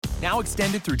Now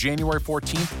extended through January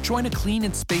 14th, join a clean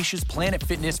and spacious Planet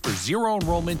Fitness for zero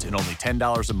enrollment and only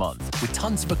 $10 a month. With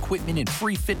tons of equipment and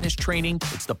free fitness training,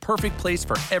 it's the perfect place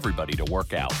for everybody to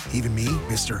work out. Even me,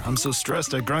 mister. I'm so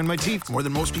stressed I grind my teeth more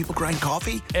than most people grind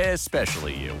coffee.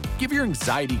 Especially you. Give your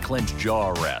anxiety-clenched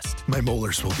jaw a rest. My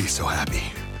molars will be so happy.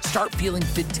 Start feeling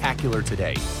fit-tacular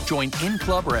today. Join in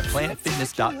club or at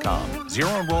planetfitness.com. Zero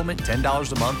enrollment,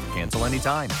 $10 a month, cancel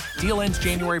anytime. Deal ends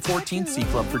January 14th. See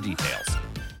club for details.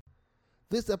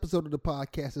 This episode of the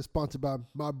podcast is sponsored by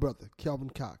my brother,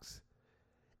 Kelvin Cox.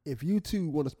 If you too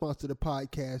want to sponsor the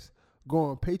podcast, go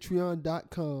on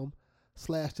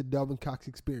patreon.com/the Delvin Cox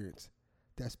Experience.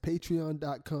 That's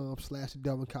patreon.com/the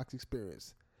Delvin Cox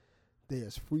Experience.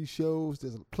 There's free shows.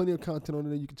 There's plenty of content on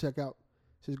there you can check out.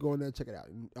 Just go in there and check it out.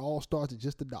 And it all starts at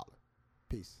just $1.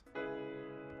 Peace.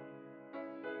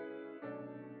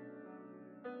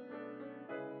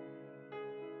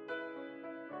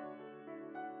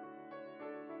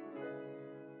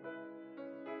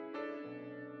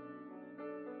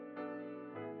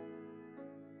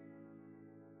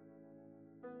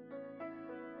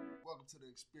 Welcome to the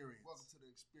experience. Welcome to the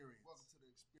experience. Welcome to the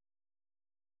experience.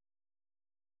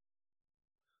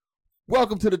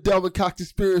 Welcome to the Delvin Cox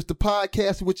Experience, the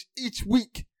podcast in which each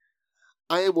week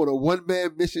I am on a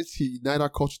one-man mission to unite our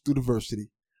culture through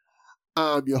diversity.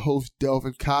 I'm your host,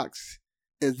 Delvin Cox,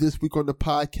 and this week on the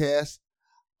podcast,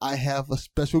 I have a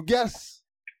special guest,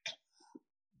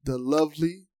 the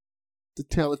lovely, the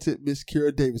talented Miss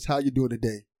Kira Davis. How you doing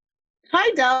today?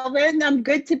 Hi, Delvin. I'm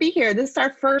good to be here. This is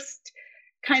our first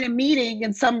kind of meeting,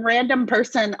 and some random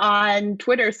person on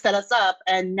Twitter set us up,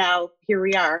 and now here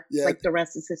we are. Yeah, like the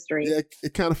rest is history. Yeah,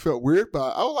 it kind of felt weird,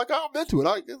 but I was like, oh, I'm into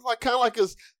it. It's like kind of like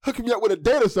it's hooking me up with a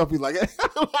date or something. Like,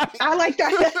 I like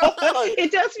that.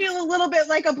 It does feel a little bit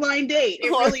like a blind date.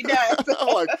 It really does.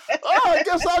 I'm like, oh, I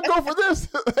guess I'll go for this.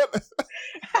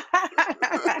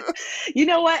 You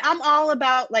know what? I'm all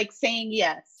about like saying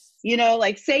yes. You know,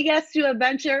 like say yes to a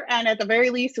venture, and at the very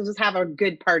least, we'll just have a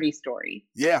good party story.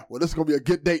 Yeah, well, this is going to be a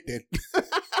good date then.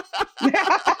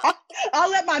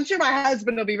 I'm sure my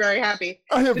husband will be very happy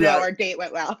to know our date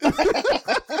went well.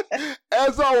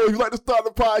 As always, we like to start the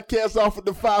podcast off with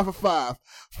the 5 for 5.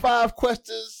 5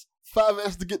 questions, 5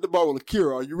 answers to get the ball rolling.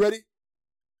 Kira, are you ready?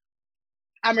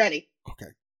 I'm ready.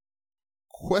 Okay.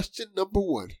 Question number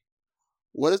 1.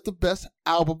 What is the best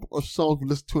album or song you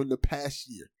listened to in the past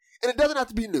year? And it doesn't have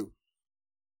to be new.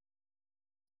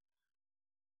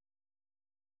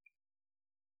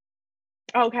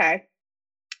 Okay.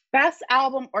 Best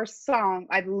album or song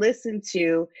I've listened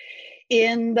to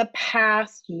in the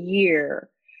past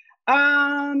year.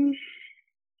 Well,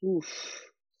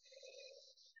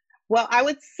 I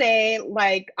would say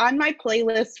like on my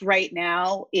playlist right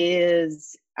now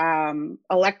is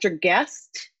Electric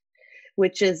Guest,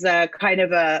 which is a kind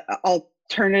of a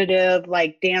alternative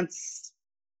like dance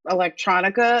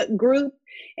electronica group,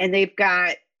 and they've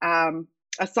got a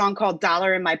song called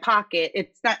Dollar in My Pocket.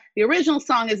 It's not, the original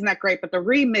song isn't that great, but the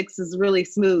remix is really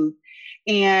smooth.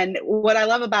 And what I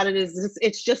love about it is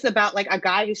it's just about like a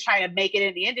guy who's trying to make it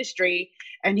in the industry,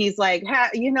 and he's like,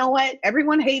 you know what,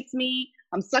 everyone hates me,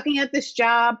 I'm sucking at this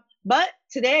job, but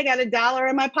today I got $1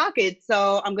 in my pocket,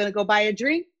 so I'm gonna go buy a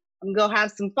drink, I'm gonna go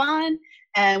have some fun,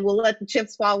 and we'll let the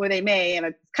chips fall where they may. And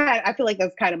it's I feel like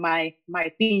that's kind of my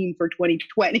theme for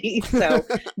 2020. So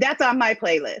that's on my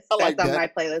playlist. That's on my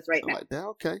playlist right now. I like that.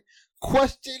 Okay.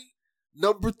 Question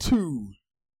number 2.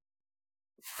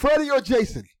 Freddie or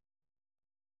Jason?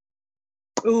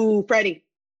 Ooh, Freddie.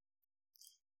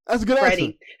 That's a good Freddie.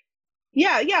 answer.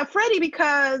 Yeah, Freddie,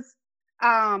 because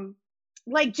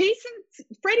like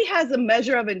Freddie has a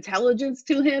measure of intelligence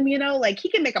to him, you know, like he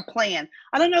can make a plan.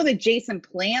 I don't know that Jason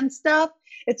plans stuff.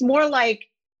 It's more like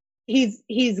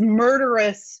he's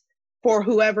murderous for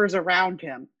whoever's around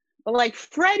him. But like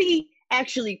Freddie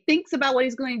actually thinks about what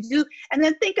he's going to do, and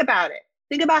then think about it.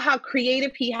 Think about how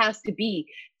creative he has to be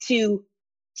to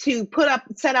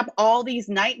set up all these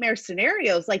nightmare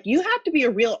scenarios. Like you have to be a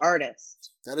real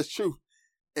artist. That is true.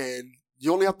 And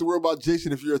you only have to worry about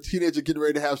Jason if you're a teenager getting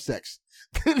ready to have sex.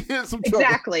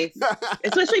 Exactly.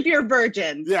 Especially if you're a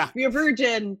virgin. Yeah. If you're a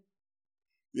virgin.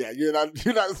 Yeah, you're not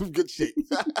in some good shape.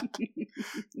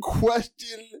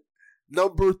 Question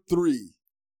number 3.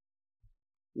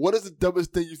 What is the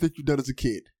dumbest thing you think you've done as a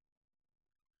kid?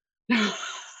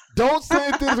 Don't say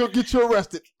anything that's going to get you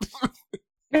arrested.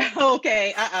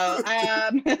 Okay.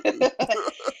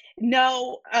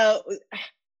 No.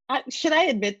 Should I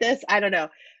admit this? I don't know.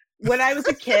 When I was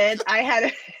a kid,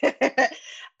 I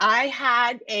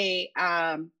had a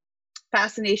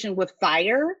fascination with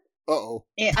fire. Uh-oh.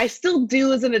 And I still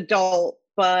do as an adult,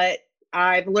 but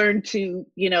I've learned to,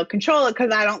 control it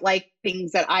because I don't like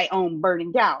things that I own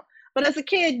burning down. But as a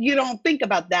kid, you don't think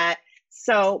about that.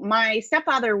 So my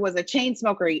stepfather was a chain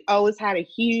smoker. He always had a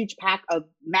huge pack of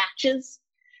matches.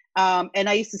 And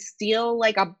I used to steal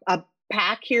like a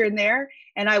pack here and there.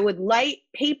 And I would light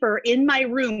paper in my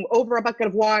room over a bucket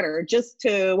of water just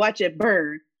to watch it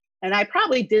burn. And I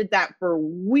probably did that for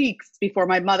weeks before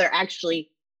my mother actually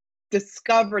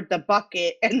discovered the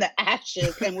bucket and the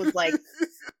ashes and was like,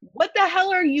 what the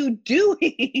hell are you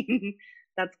doing?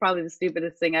 That's probably the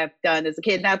stupidest thing I've done as a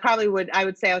kid. And I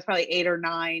would say I was probably 8 or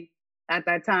 9 at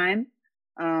that time.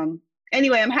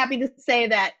 Anyway, I'm happy to say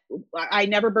that I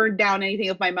never burned down anything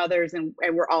of my mother's, and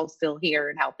we're all still here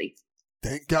and healthy.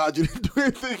 Thank God you didn't do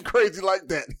anything crazy like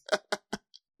that.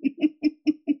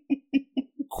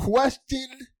 Question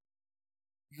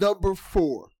number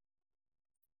 4.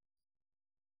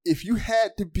 If you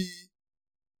had to be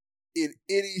in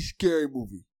any scary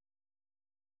movie,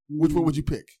 which one would you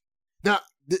pick? Now,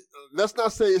 let's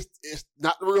not say it's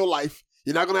not real life.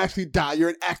 You're not going to actually die. You're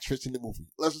an actress in the movie.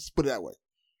 Let's just put it that way.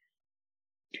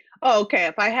 Oh, okay.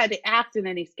 If I had to act in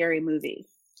any scary movie,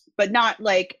 but not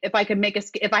like if I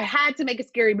had to make a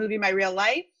scary movie in my real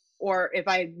life, or if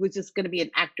I was just going to be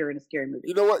an actor in a scary movie.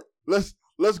 You know what? Let's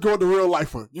go into real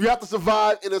life one. You have to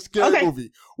survive in a scary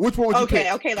movie. Which one would you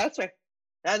pick? Okay, that's fair.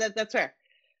 That's fair.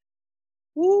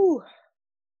 Ooh.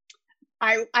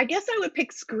 I guess I would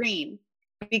pick Scream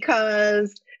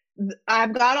because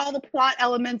I've got all the plot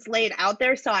elements laid out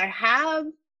there. So I have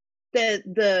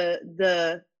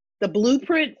the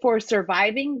blueprint for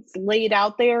surviving laid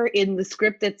out there in the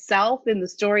script itself, in the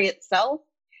story itself.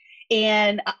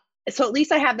 And so at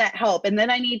least I have that help. And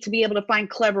then I need to be able to find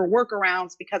clever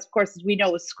workarounds because, of course, as we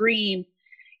know with Scream,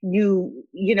 you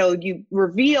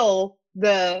reveal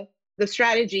the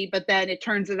strategy, but then it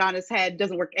turns it on its head,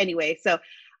 doesn't work anyway. So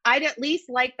I'd at least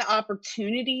like the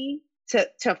opportunity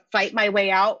to fight my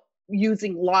way out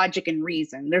using logic and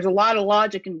reason. There's a lot of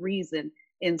logic and reason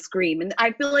in Scream, and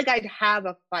I feel like I'd have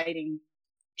a fighting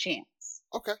chance.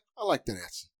 Okay, I like that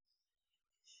answer.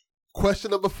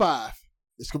 Question number 5.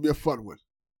 It's going to be a fun one.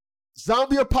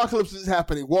 Zombie apocalypse is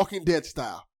happening, Walking Dead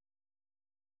style.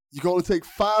 You're going to take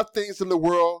 5 things in the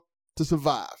world to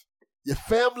survive. Your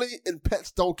family and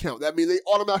pets don't count. That means they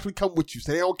automatically come with you,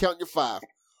 so they don't count in your 5.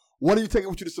 What are you taking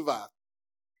with you to survive?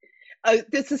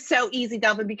 This is so easy,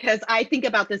 Delvin, because I think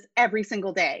about this every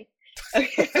single day.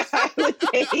 I would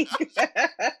take,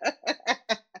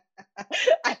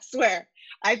 I swear,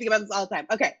 I think about this all the time.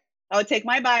 Okay, I would take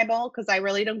my Bible because I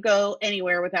really don't go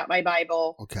anywhere without my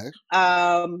Bible. Okay.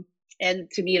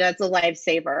 And to me, that's a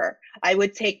lifesaver. I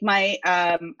would take my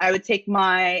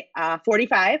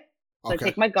 45. So Okay. I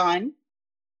take my gun.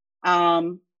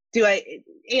 Ammo?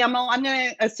 I'm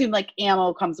gonna assume like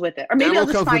ammo comes with it, or maybe Ammo I'll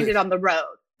just comes find with it on the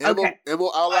road. Okay.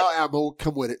 Ammo, I'll allow ammo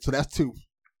come with it. So that's 2.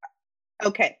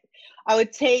 Okay. I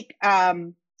would take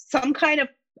some kind of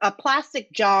a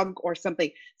plastic jug or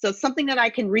something. So something that I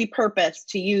can repurpose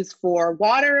to use for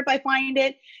water if I find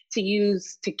it, to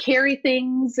use to carry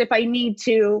things if I need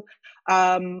to,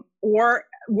 or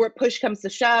where push comes to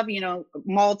shove,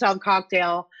 Molotov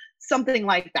cocktail, something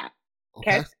like that.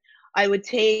 Okay. I would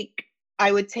take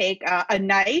a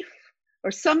knife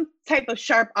or some type of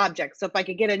sharp object. So if I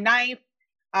could get a knife,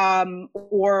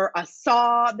 or a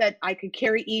saw that I could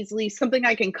carry easily, something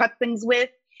I can cut things with.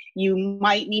 You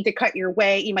might need to cut your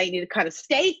way. You might need to cut a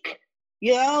steak,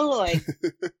 like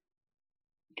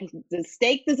to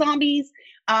steak the zombies.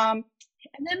 And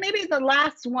then maybe the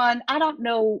last one, I don't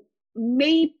know,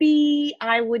 maybe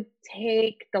I would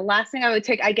take, the last thing I would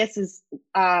take, I guess, is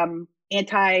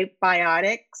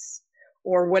antibiotics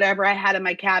or whatever I had in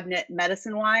my cabinet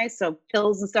medicine-wise. So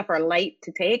pills and stuff are light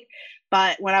to take.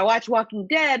 But when I watch Walking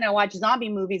Dead and I watch zombie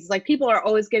movies, it's like people are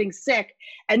always getting sick.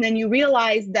 And then you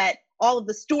realize that all of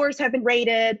the stores have been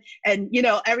raided and,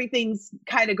 everything's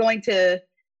kind of going to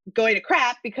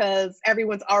crap because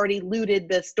everyone's already looted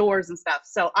the stores and stuff.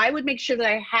 So I would make sure that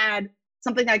I had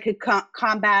something I could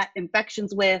combat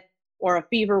infections with or a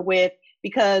fever with,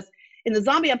 because in the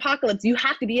zombie apocalypse, you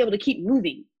have to be able to keep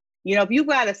moving. If you've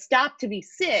got to stop to be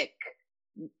sick,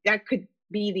 that could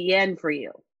be the end for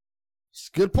you. It's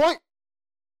a good point.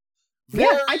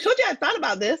 I told you I thought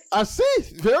about this. I see.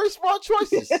 Very smart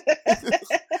choices.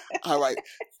 All right.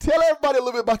 Tell everybody a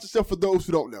little bit about yourself for those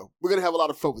who don't know. We're going to have a lot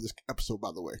of fun with this episode,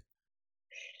 by the way.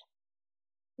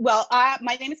 Well,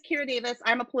 my name is Kira Davis.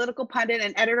 I'm a political pundit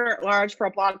and editor-at-large for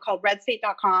a blog called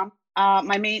redstate.com.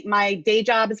 My day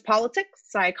job is politics.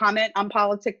 I comment on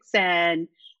politics, and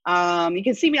you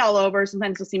can see me all over.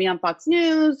 Sometimes you'll see me on Fox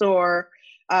News or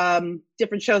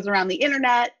different shows around the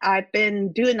internet. I've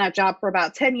been doing that job for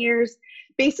about 10 years.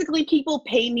 basically people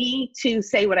pay me to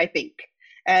say what I think.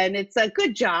 And it's a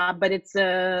good job, but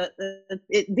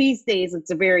these days it's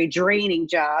a very draining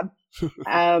job.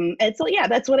 And so, yeah,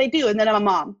 that's what I do. And then I'm a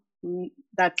mom.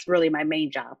 That's really my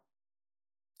main job.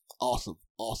 Awesome.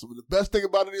 And the best thing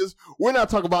about it is we're not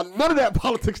talking about none of that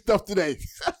politics stuff today.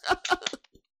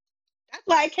 That's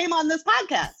why I came on this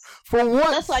podcast. For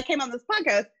what? That's why I came on this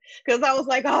podcast, because I was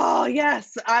like, oh,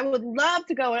 yes, I would love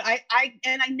to go. I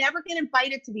never get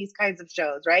invited to these kinds of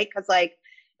shows, right?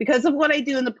 Because of what I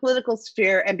do in the political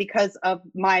sphere and because of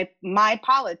my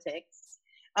politics,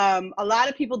 a lot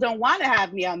of people don't want to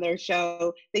have me on their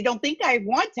show. They don't think I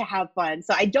want to have fun.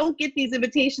 So I don't get these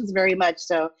invitations very much.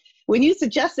 So when you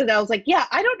suggested, I was like, yeah,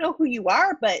 I don't know who you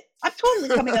are, but I'm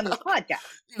totally coming on this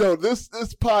podcast.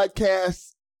 This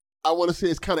podcast, I want to say,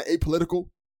 is kind of apolitical.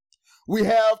 We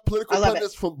have political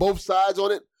pundits from both sides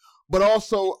on it, but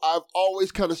also I've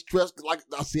always kind of stressed, like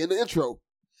I see in the intro,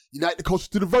 unite the culture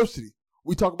through diversity.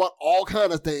 We talk about all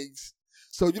kinds of things.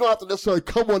 So you don't have to necessarily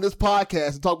come on this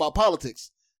podcast and talk about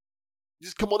politics.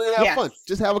 Just come on in and have fun.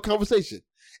 Just have a conversation.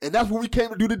 And that's what we came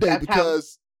to do today,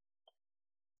 because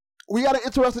we got an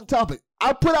interesting topic.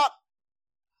 I put out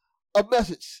a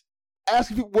message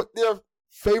asking people what their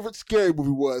favorite scary movie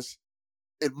was.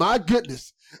 And my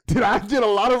goodness, did I get a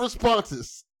lot of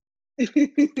responses.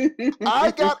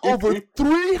 I got over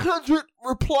 300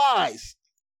 replies.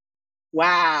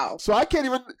 Wow. So I can't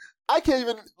even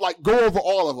like go over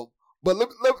all of them. But let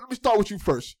me start with you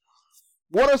first.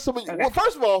 What are some of you? Well,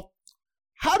 first of all,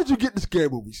 how did you get into scary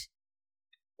movies?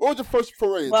 What was your first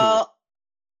foray into it? Well,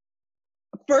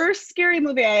 first scary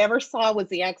movie I ever saw was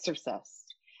The Exorcist.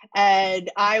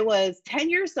 And I was 10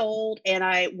 years old, and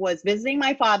I was visiting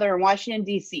my father in Washington,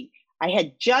 D.C. I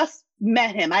had just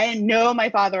met him. I didn't know my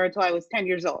father until I was 10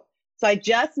 years old. So I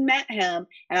just met him,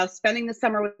 and I was spending the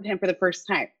summer with him for the first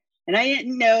time. And I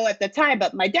didn't know at the time,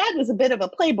 but my dad was a bit of a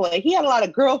playboy. He had a lot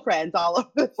of girlfriends all over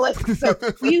the place. So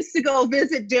we used to go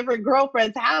visit different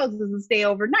girlfriends' houses and stay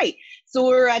overnight. So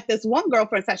we were at this one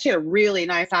girlfriend's house. She had a really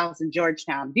nice house in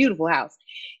Georgetown, beautiful house.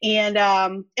 And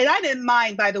I didn't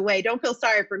mind, by the way. Don't feel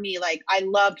sorry for me. Like, I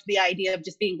loved the idea of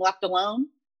just being left alone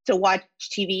to watch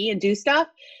TV and do stuff.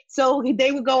 So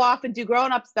they would go off and do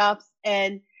grown-up stuff.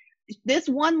 And this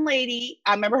one lady,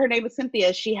 I remember her name was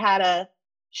Cynthia. She had a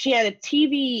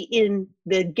TV in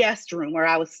the guest room where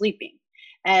I was sleeping.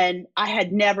 And I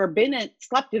had never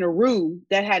slept in a room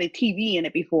that had a TV in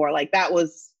it before. Like, that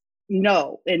was in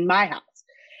my house.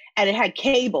 And it had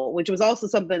cable, which was also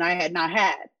something I had not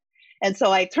had. And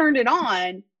so I turned it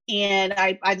on, and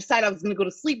I decided I was going to go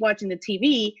to sleep watching the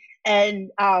TV. And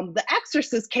The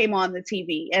Exorcist came on the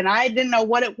TV, and I didn't know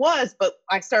what it was, but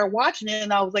I started watching it,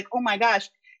 and I was like, oh my gosh,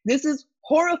 this is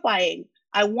horrifying.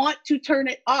 I want to turn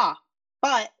it off.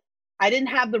 But I didn't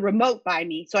have the remote by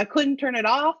me, so I couldn't turn it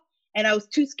off. And I was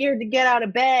too scared to get out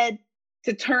of bed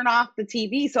to turn off the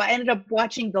TV. So I ended up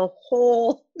watching the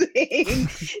whole thing,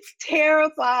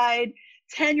 terrified,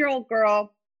 10-year-old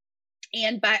girl.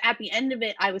 And at the end of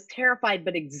it, I was terrified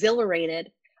but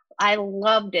exhilarated. I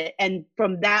loved it. And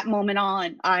from that moment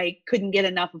on, I couldn't get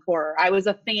enough of horror. I was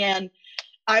a fan.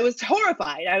 I was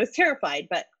horrified. I was terrified.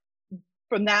 But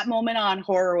from that moment on,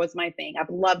 horror was my thing. I've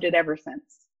loved it ever since.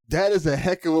 That is a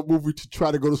heck of a movie to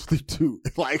try to go to sleep to,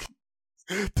 like,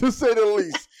 to say the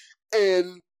least.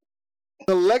 And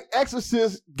The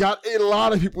Exorcist got a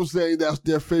lot of people saying that's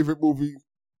their favorite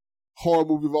horror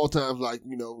movie of all time. Like,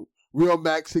 Real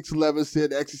Max 611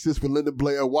 said The Exorcist with Linda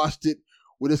Blair, watched it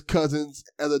with his cousins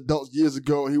as adults years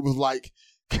ago, and he was like,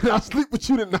 can I sleep with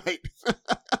you tonight?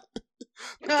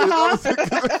 The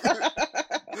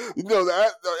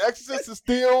Exorcist is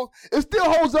still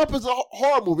holds up as a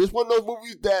horror movie. It's one of those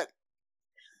movies that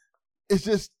is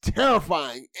just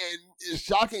terrifying and it's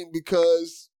shocking,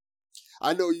 because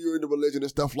I know you're into religion and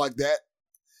stuff like that.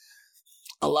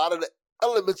 A lot of the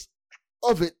elements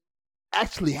of it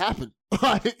actually happen.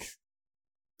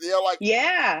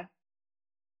 Yeah.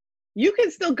 You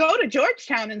can still go to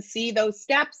Georgetown and see those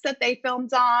steps that they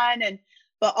filmed on,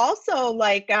 but also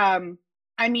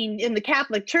in the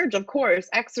Catholic Church, of course,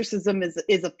 exorcism is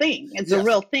a thing. It's a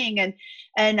real thing.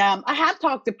 And I have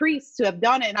talked to priests who have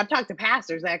done it, and I've talked to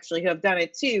pastors actually who have done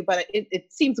it too, but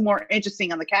it seems more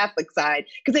interesting on the Catholic side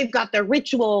because they've got their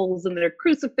rituals and their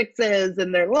crucifixes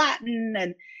and their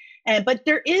Latin but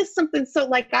there is something, so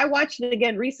like I watched it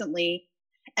again recently,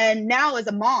 and now as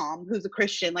a mom who's a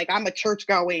Christian, like I'm a church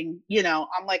going,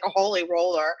 I'm like a holy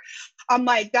roller. I'm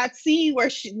like that scene where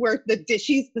she's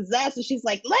possessed and she's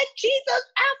like, let Jesus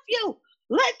F you.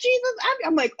 Let Jesus F you.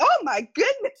 I'm like, oh my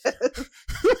goodness.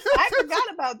 I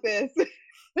forgot about this.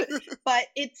 but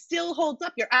it still holds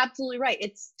up. You're absolutely right.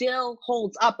 It still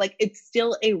holds up. Like, it's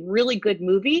still a really good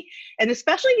movie. And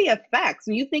especially the effects.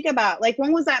 When you think about, like,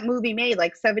 when was that movie made?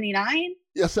 Like 79?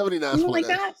 Yeah, 79. Something like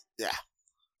that? Yeah.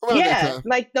 Yeah,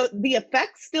 like the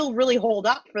effects still really hold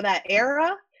up for that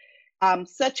era.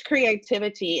 Such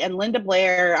creativity. And Linda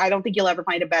Blair, I don't think you'll ever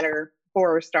find a better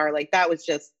horror star. Like, that was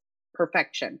just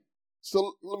perfection.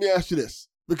 So let me ask you this,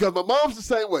 because my mom's the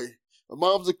same way. My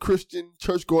mom's a Christian,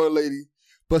 church-going lady,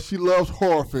 but she loves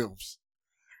horror films.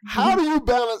 How do you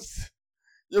balance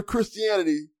your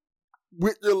Christianity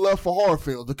with your love for horror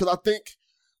films? Because I think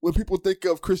when people think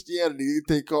of Christianity,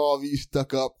 they think, oh, these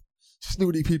stuck-up,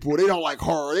 snooty people. They don't like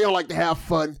horror. They don't like to have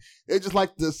fun. They just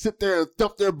like to sit there and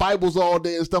thump their Bibles all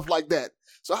day and stuff like that.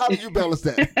 So how do you balance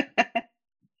that?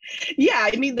 Yeah,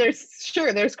 I mean,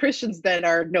 there's Christians that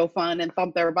are no fun and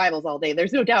thump their Bibles all day.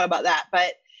 There's no doubt about that.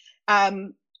 But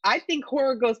I think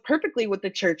horror goes perfectly with the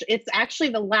church. It's actually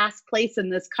the last place in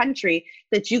this country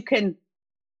that you can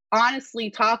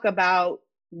honestly talk about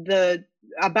good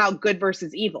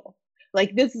versus evil.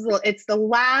 Like, it's the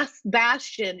last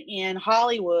bastion in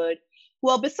Hollywood.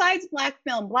 Well, besides black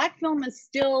film is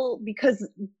still,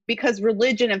 because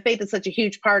religion and faith is such a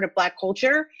huge part of Black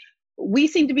culture, we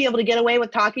seem to be able to get away with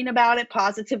talking about it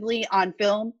positively on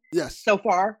film. Yes. So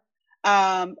far.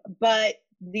 But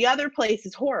the other place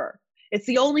is horror. It's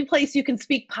the only place you can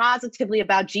speak positively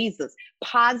about Jesus,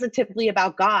 positively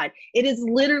about God. It is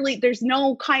literally, there's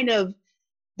no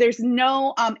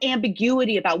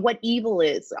ambiguity about what evil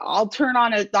is. I turn on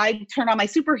my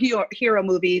superhero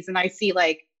movies and I see,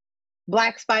 like,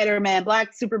 Black Spider-Man,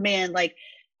 Black Superman, like,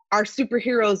 our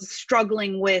superheroes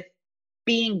struggling with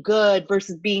being good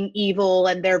versus being evil,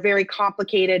 and they're very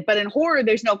complicated. But in horror,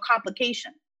 there's no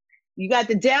complication. You got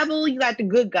the devil, you got the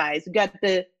good guys, you got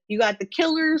the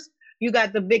killers, you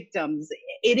got the victims.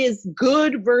 It is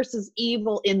good versus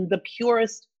evil in the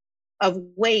purest of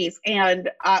ways. And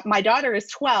my daughter is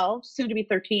 12, soon to be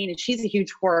 13, and she's a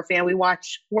huge horror fan. We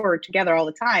watch horror together all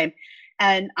the time.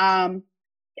 And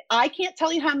I can't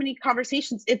tell you how many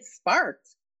conversations it sparked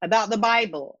about the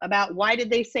Bible, about why did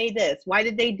they say this? Why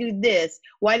did they do this?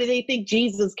 Why do they think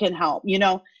Jesus can help? You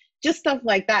know, just stuff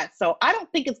like that. So I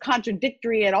don't think it's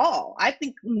contradictory at all. I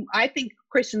think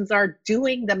Christians are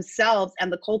doing themselves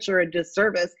and the culture a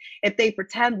disservice if they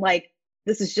pretend like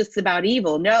this is just about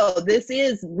evil. No, this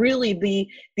is really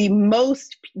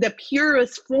the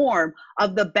purest form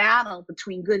of the battle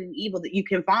between good and evil that you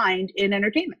can find in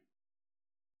entertainment.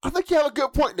 I think you have a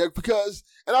good point, Nick, because,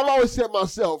 and I've always said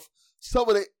myself, some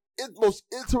of the most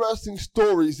interesting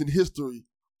stories in history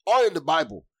are in the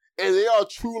Bible. And they are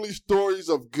truly stories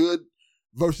of good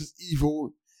versus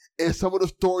evil. And some of the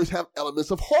stories have elements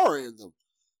of horror in them.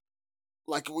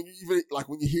 Like when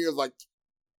you hear, like,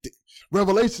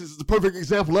 Revelations is the perfect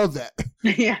example of that.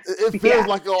 Yeah. It feels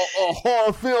like a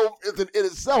horror film in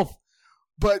itself.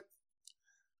 But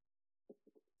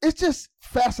it's just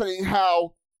fascinating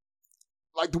how,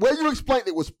 like, the way you explained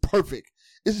it was perfect.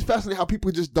 It's just fascinating how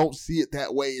people just don't see it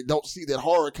that way and don't see that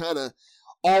horror kind of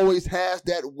always has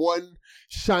that one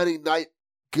shining knight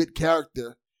good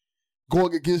character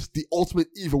going against the ultimate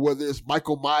evil, whether it's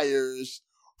Michael Myers,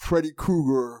 Freddy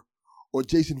Krueger, or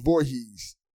Jason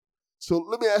Voorhees. So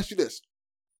let me ask you this.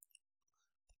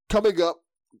 Coming up,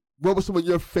 what were some of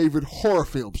your favorite horror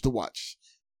films to watch?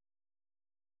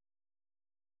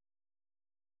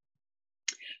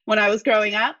 When I was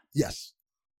growing up? Yes.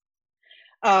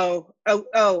 Oh,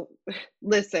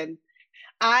 listen.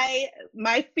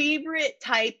 My favorite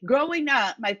type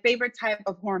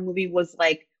of horror movie was,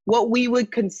 like, what we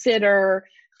would consider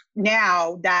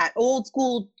now that old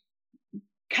school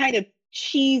kind of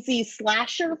cheesy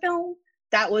slasher film.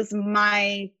 That was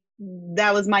my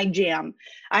jam.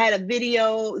 I had a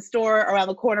video store around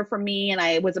the corner from me, and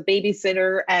I was a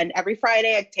babysitter, and every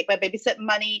Friday I'd take my babysitting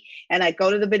money and I'd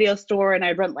go to the video store and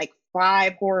I'd rent like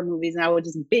 5 horror movies, and I would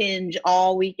just binge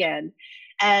all weekend.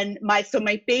 And one of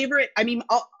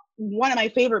my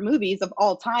favorite movies of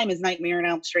all time is Nightmare on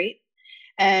Elm Street.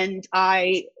 And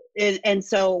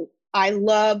so I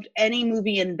loved any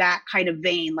movie in that kind of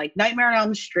vein, like Nightmare on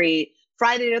Elm Street,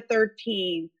 Friday the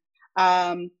 13th.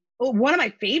 One of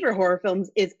my favorite horror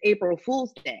films is April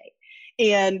Fool's Day.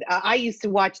 And I used to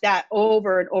watch that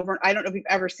over and over. I don't know if you've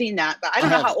ever seen that, but I don't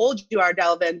know how old you are,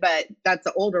 Delvin, but that's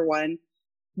the older one.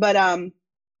 But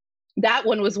that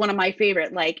one was one of my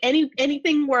favorite. Like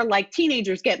anything where, like,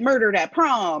 teenagers get murdered at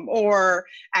prom or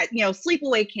at,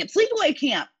 sleepaway camp. Sleepaway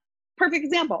Camp, perfect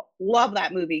example. Love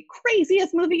that movie.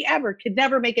 Craziest movie ever. Could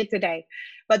never make it today.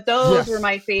 But those were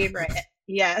my favorite.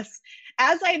 Yes.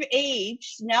 As I've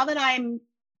aged, now that I'm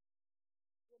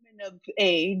of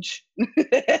age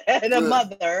and a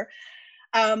mother.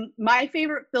 My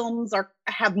favorite films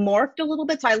have morphed a little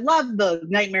bit. So I love the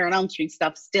Nightmare on Elm Street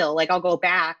stuff still. Like I'll go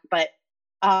back, but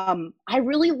I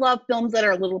really love films that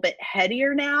are a little bit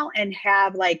headier now and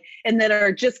have and that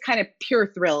are just kind of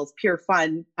pure thrills, pure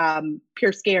fun,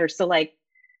 pure scares. So like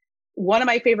one of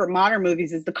my favorite modern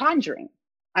movies is The Conjuring.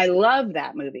 I love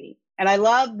that movie. And I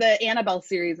love the Annabelle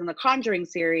series and the Conjuring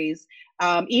series.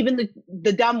 Even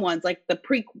the dumb ones, like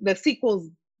the sequels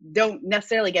don't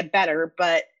necessarily get better,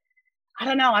 but I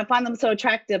don't know. I find them so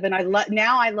attractive, and I love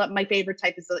my favorite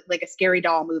type is like a scary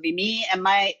doll movie. Me and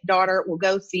my daughter will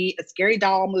go see a scary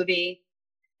doll movie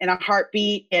in a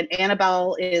heartbeat, and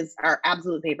Annabelle is our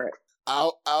absolute favorite.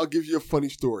 I'll give you a funny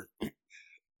story.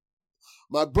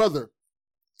 My brother,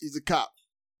 he's a cop.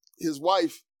 His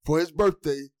wife, for his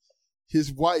birthday,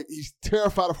 he's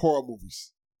terrified of horror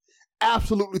movies.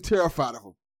 Absolutely terrified of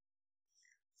them.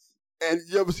 And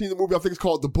you ever seen the movie? I think it's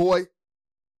called The Boy.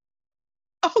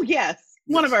 Oh, yes.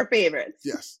 One of our favorites.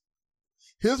 Yes.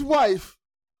 His wife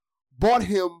bought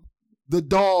him the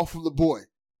doll from The Boy.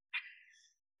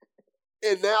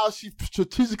 And now she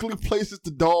strategically places the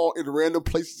doll in random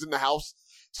places in the house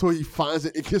so he finds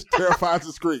it and gets terrified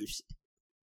and screams.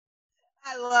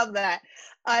 I love that.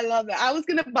 I was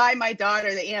going to buy my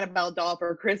daughter the Annabelle doll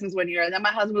for Christmas one year. And then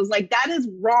my husband was like, that is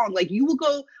wrong. Like,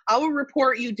 I will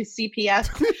report you to CPS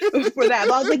for that.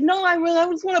 But I was like, no, I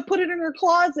just want to put it in her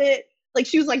closet. Like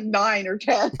she was like 9 or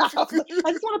 10. I just want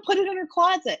to put it in her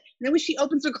closet. And then when she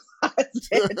opens her closet,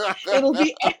 it'll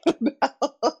be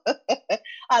Annabelle.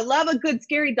 I love a good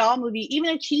scary doll movie,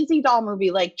 even a cheesy doll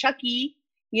movie like Chucky.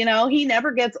 You know, he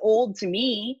never gets old to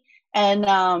me. And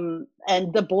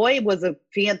The Boy was a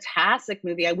fantastic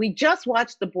movie. We just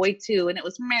watched The Boy 2 and it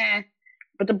was meh.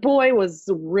 But The Boy was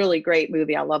a really great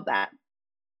movie. I love that.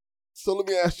 So let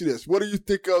me ask you this. What do you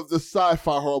think of the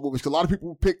sci-fi horror movies? 'Cause a lot of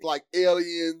people pick like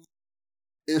Alien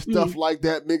and stuff like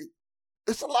that.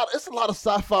 It's a lot of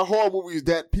sci-fi horror movies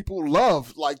that people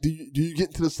love. Like, do you get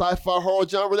into the sci-fi horror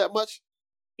genre that much?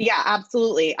 Yeah,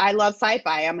 absolutely. I love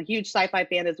sci-fi. I'm a huge sci-fi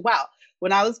fan as well.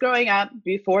 When I was growing up,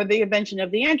 before the invention of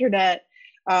the internet,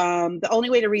 the only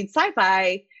way to read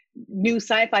new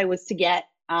sci-fi was to get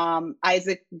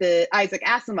Isaac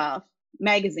Asimov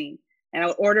magazine. And I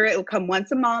would order it. It would come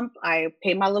once a month. I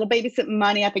paid my little babysitting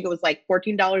money. I think it was like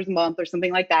 $14 a month or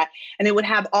something like that. And it would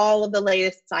have all of the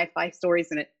latest sci-fi stories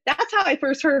in it. That's how I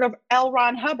first heard of L.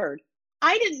 Ron Hubbard.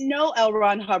 I didn't know L.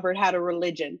 Ron Hubbard had a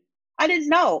religion. I didn't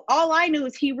know. All I knew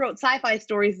is he wrote sci-fi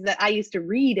stories that I used to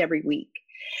read every week.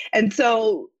 And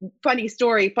so, funny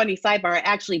story, funny sidebar, I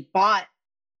actually bought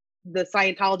the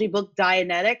Scientology book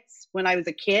Dianetics when I was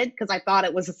a kid because I thought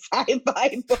it was a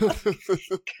sci-fi book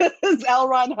because L.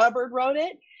 Ron Hubbard wrote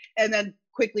it, and then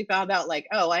quickly found out like,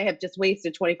 oh, I have just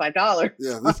wasted $25.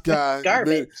 Yeah, this guy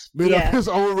made up his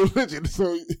own religion.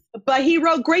 So, but he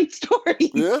wrote great stories.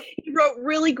 Yeah? He wrote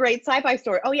really great sci-fi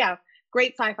stories. Oh yeah,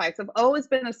 great sci-fi. So I've always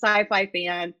been a sci-fi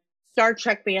fan, Star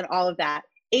Trek fan, all of that.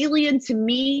 Alien to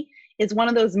me is one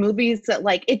of those movies that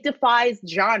like it defies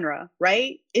genre,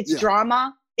 right? It's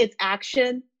drama. It's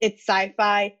action, it's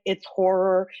sci-fi, it's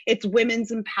horror, it's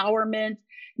women's empowerment.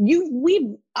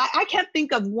 I can't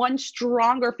think of one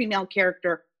stronger female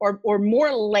character or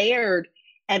more layered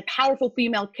and powerful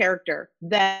female character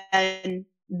than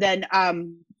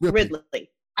Ridley.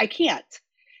 I can't.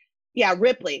 Yeah,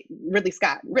 Ridley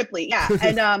Scott. Ripley, yeah.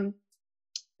 And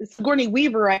Sigourney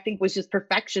Weaver, I think, was just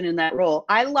perfection in that role.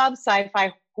 I love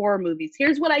sci-fi horror movies.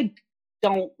 Here's what I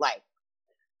don't like.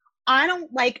 I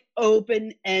don't like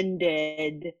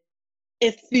open-ended,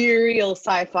 ethereal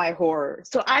sci-fi horror.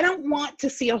 So I don't want to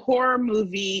see a horror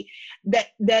movie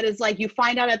that is like you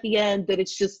find out at the end that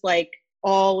it's just like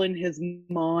all in his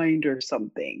mind or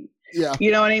something. Yeah. You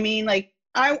know what I mean? Like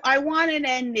I want an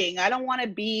ending. I don't want it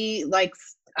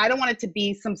to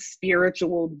be some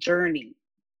spiritual journey.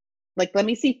 Like, let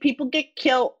me see people get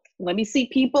killed. Let me see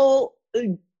people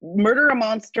murder a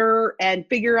monster and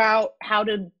figure out how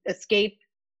to escape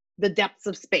the depths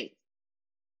of space.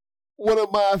 One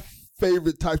of my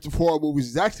favorite types of horror movies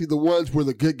is actually the ones where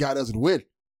the good guy doesn't win.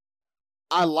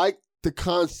 I like the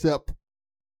concept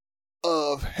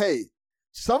of, hey,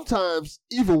 sometimes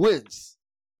evil wins.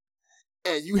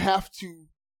 And you have to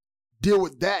deal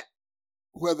with that,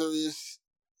 whether it's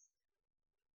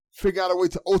figure out a way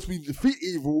to ultimately defeat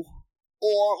evil,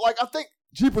 or like I think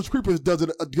Jeepers Creepers does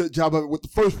a good job of it with the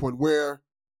first one, where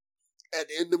at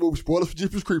the end of the movie, spoilers for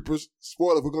Jeepers Creepers,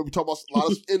 spoilers, we're going to be talking about a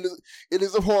lot of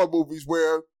endings of horror movies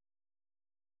where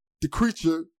the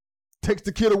creature takes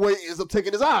the kid away and ends up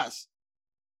taking his eyes.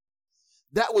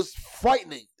 That was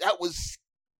frightening. That was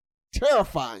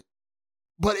terrifying.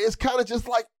 But it's kind of just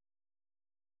like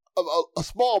a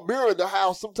small mirror in the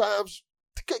house, sometimes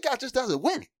the guy just doesn't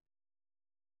win.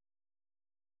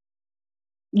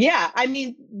 Yeah, I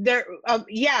mean,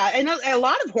 and a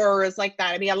lot of horror is like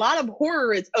that. I mean, a lot of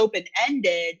horror is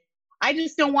open-ended. I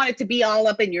just don't want it to be all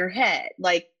up in your head.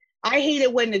 Like, I hate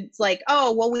it when it's like,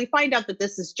 oh, well, we find out that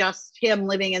this is just him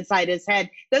living inside his head.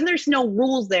 Then there's no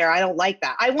rules there. I don't like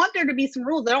that. I want there to be some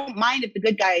rules. I don't mind if the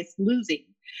good guy is losing,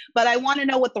 but I want to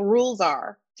know what the rules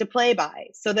are to play by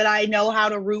so that I know how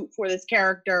to root for this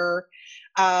character.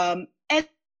 And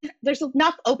there's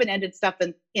enough open-ended stuff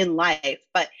in life,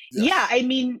 but yeah, I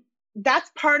mean,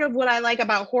 that's part of what I like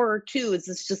about horror too, is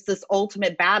it's just this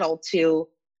ultimate battle to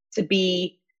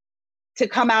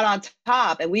come out on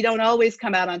top, and we don't always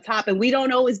come out on top, and we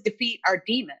don't always defeat our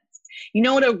demons. You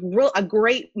know what a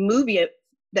great movie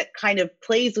that kind of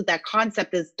plays with that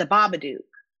concept is The Babadook.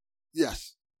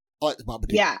 Yes, I like The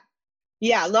Babadook.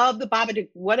 Yeah, I love The Babadook.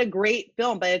 What a great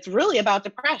film, but it's really about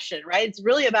depression, right? It's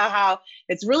really about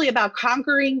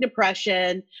conquering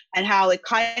depression, and how it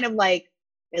kind of like,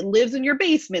 it lives in your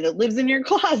basement, it lives in your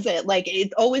closet. Like,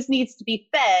 it always needs to be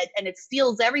fed, and it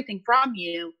steals everything from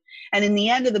you. And in the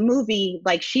end of the movie,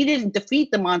 like, she didn't defeat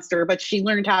the monster, but she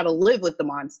learned how to live with the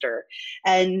monster.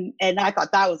 And I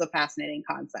thought that was a fascinating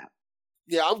concept.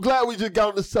 Yeah, I'm glad we just got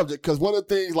on the subject, because one of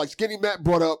the things, like Skinny Matt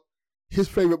brought up, his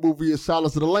favorite movie is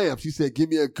Silence of the Lambs. He said, give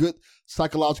me a good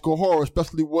psychological horror,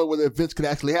 especially one where the events could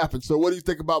actually happen. So what do you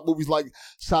think about movies like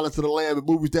Silence of the Lambs and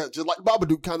movies that, just like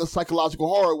Babadook, kind of psychological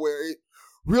horror where it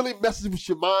really messes with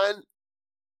your mind?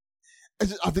 I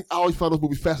think I always find those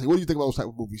movies fascinating. What do you think about those type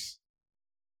of movies?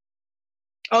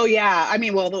 Oh, yeah. I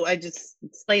mean, well, I just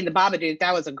explained The Babadook.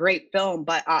 That was a great film.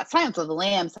 But Silence of the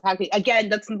Lambs, again,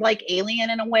 that's like Alien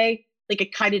in a way. Like,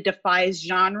 it kind of defies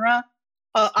genre.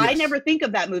 Yes. I never think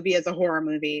of that movie as a horror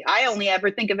movie. I only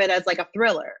ever think of it as like a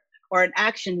thriller or an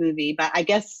action movie, but I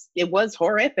guess it was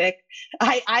horrific.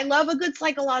 I love a good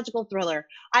psychological thriller.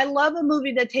 I love a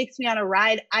movie that takes me on a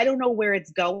ride. I don't know where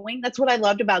it's going. That's what I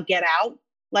loved about Get Out.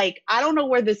 Like, I don't know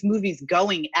where this movie's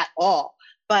going at all,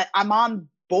 but I'm on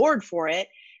board for it.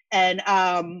 And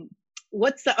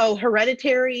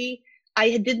Hereditary.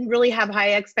 I didn't really have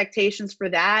high expectations for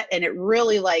that. And it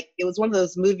really, it was one of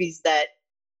those movies that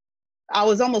I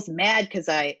was almost mad because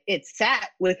it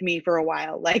sat with me for a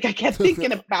while. Like, I kept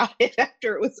thinking about it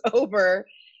after it was over.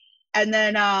 And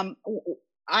then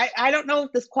I don't know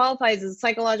if this qualifies as a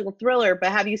psychological thriller,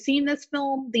 but have you seen this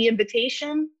film, The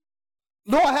Invitation?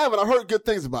 No, I haven't. I heard good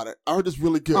things about it. I heard it's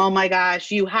really good. Oh my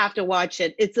gosh, you have to watch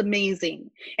it. It's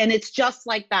amazing, and it's just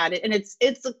like that. And it's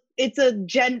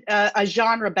a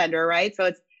genre bender, right?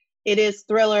 So it is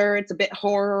thriller. It's a bit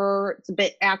horror. It's a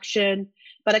bit action.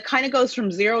 But it kind of goes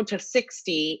from 0 to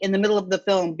 60 in the middle of the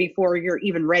film before you're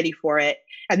even ready for it.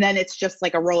 And then it's just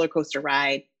like a roller coaster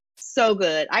ride. So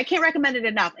good. I can't recommend it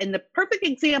enough. And the perfect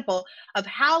example of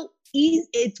how easy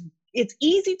it's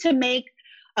easy to make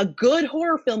a good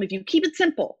horror film if you keep it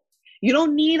simple. You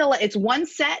don't need it's one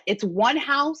set, it's one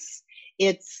house,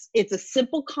 it's a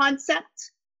simple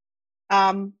concept.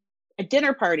 A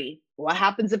dinner party. What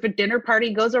happens if a dinner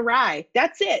party goes awry?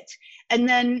 That's it. And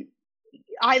then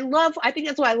I think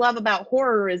that's what I love about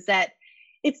horror is that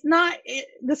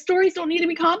the stories don't need to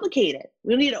be complicated.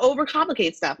 We don't need to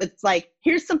overcomplicate stuff. It's like,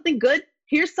 here's something good,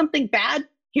 here's something bad,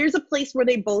 here's a place where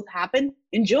they both happen.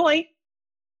 Enjoy.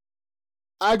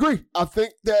 I agree. I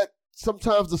think that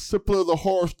sometimes the simpler the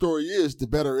horror story is, the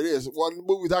better it is. One of the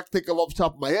movies I can think of off the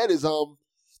top of my head is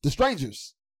The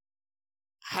Strangers.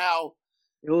 How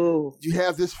you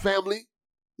have this family,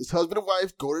 this husband and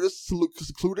wife, go to this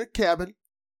secluded cabin,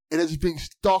 and they're just being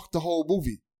stalked the whole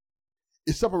movie.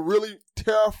 It's something really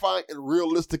terrifying and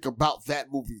realistic about that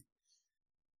movie.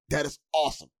 That is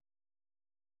awesome.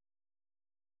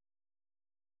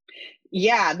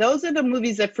 Yeah, those are the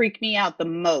movies that freak me out the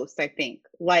most, I think.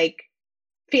 Like,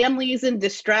 families in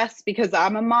distress, because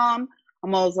I'm a mom.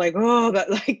 I'm always like, oh, but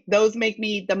like those make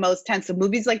me the most tense. So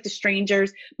movies like The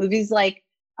Strangers, movies like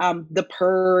The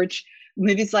Purge,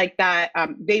 movies like that,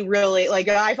 they really,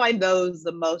 I find those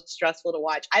the most stressful to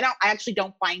watch. I actually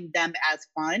don't find them as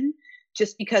fun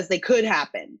just because they could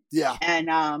happen. Yeah. And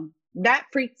that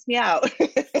freaks me out.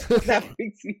 That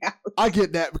freaks me out. I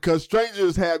get that because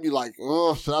Strangers had me like,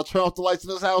 oh, should I turn off the lights in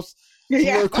this house?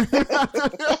 Yeah.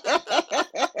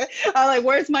 I'm like,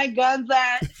 where's my guns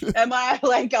at? Am I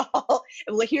like, well,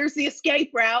 here's the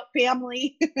escape route,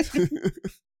 family.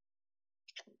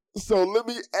 So let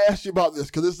me ask you about this,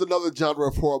 because this is another genre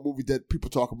of horror movie that people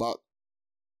talk about.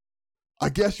 I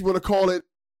guess you want to call it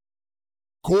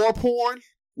gore porn,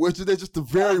 which is just a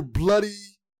very bloody,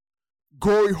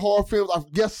 gory horror films. I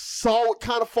guess Saw would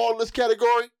kind of fall in this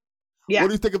category. Yeah. What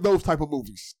do you think of those type of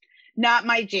movies? Not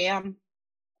my jam.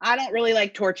 I don't really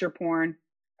like torture porn.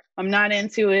 I'm not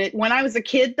into it. When I was a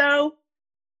kid, though,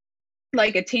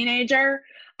 like a teenager,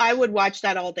 I would watch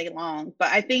that all day long. But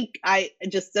I think I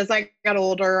just, as I got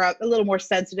older, a little more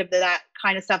sensitive to that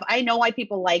kind of stuff. I know why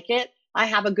people like it. I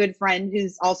have a good friend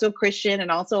who's also Christian and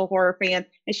also a horror fan,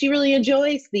 and she really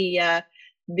enjoys the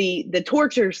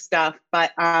torture stuff.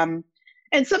 But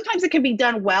and sometimes it can be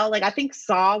done well. Like I think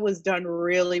Saw was done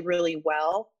really, really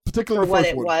well, particularly for what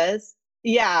it was.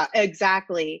 Yeah,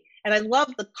 exactly. And I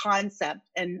love the concept,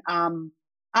 and I'm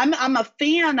a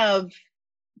fan of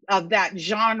that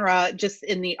genre, just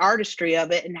in the artistry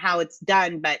of it and how it's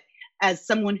done. But as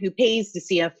someone who pays to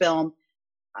see a film,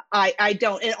 I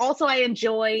don't. And also, I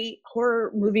enjoy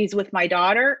horror movies with my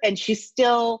daughter, and she's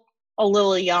still a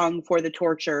little young for the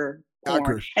torture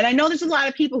porn. And I know there's a lot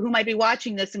of people who might be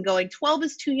watching this and going, 12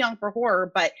 is too young for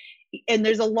horror. And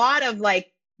there's a lot of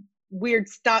like weird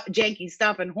stuff, janky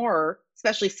stuff in horror,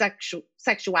 especially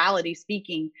sexuality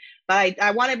speaking. But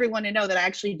I want everyone to know that I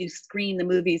actually do screen the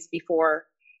movies before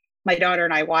my daughter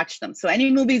and I watch them. So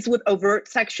any movies with overt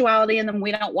sexuality in them,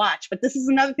 we don't watch. But this is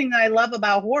another thing that I love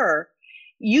about horror.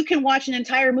 You can watch an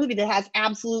entire movie that has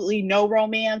absolutely no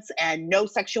romance and no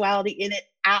sexuality in it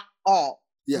at all.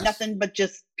 Yes. Nothing but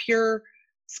just pure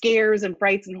scares and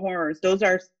frights and horrors.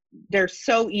 They're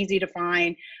so easy to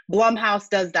find. Blumhouse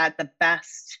does that the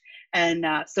best. And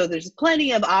so there's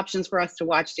plenty of options for us to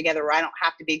watch together where I don't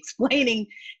have to be explaining,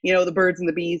 the birds and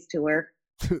the bees to her.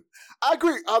 I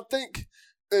agree. I think,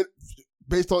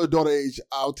 based on the daughter age,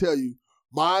 I'll tell you,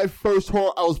 my first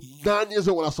horror, I was 9 years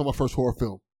old when I saw my first horror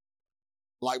film.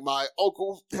 Like, my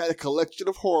uncle had a collection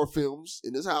of horror films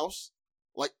in his house.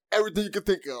 Like, everything you could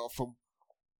think of, from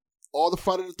all the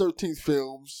Friday the 13th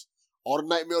films, all the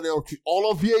Nightmare on Elm Street, all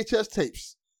on VHS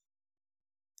tapes.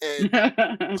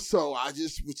 And so I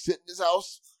just would sit in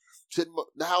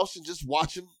the house and just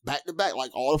watch them back to back,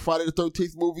 like all the Friday the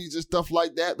 13th movies and stuff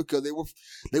like that, because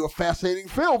they were fascinating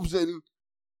films. And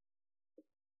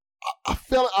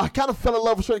I kind of fell in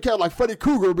love with certain characters like Freddy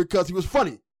Krueger because he was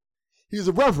funny. He was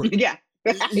a reverend. Yeah.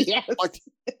 Yes. Like,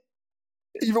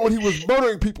 even when he was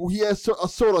murdering people, he had a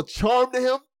sort of charm to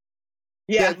him.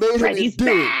 Yeah. That made Freddy's him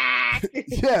endearing.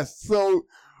 Yes. So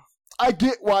I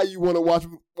get why you want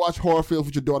to watch horror films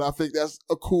with your daughter. I think that's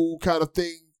a cool kind of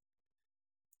thing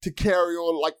to carry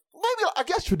on, like maybe, I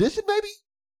guess, tradition, maybe?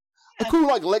 Yeah. A cool,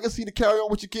 like, legacy to carry on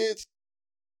with your kids.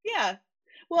 Yeah.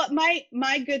 Well,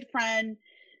 my good friend,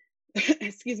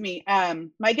 excuse me,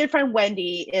 my good friend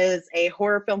Wendy is a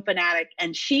horror film fanatic,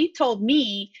 and she told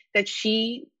me that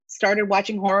she started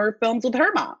watching horror films with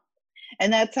her mom.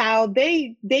 And that's how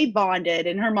they bonded.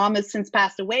 And her mom has since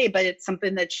passed away, but it's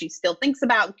something that she still thinks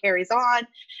about and carries on.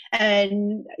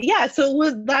 And yeah,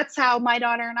 so that's how my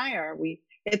daughter and I are.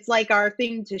 It's like our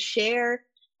thing to share.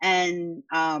 And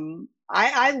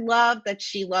I love that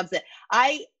she loves it.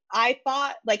 I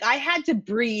thought, like, I had to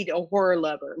breed a horror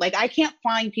lover. Like, I can't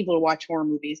find people to watch horror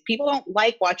movies. People don't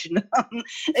like watching them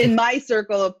in my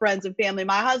circle of friends and family.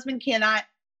 My husband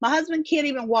can't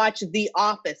even watch The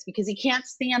Office because he can't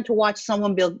stand to watch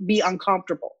someone be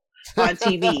uncomfortable on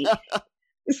TV.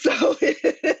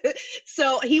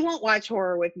 So he won't watch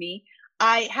horror with me.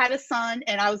 I had a son,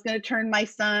 and I was going to turn my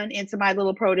son into my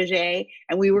little protege,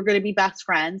 and we were going to be best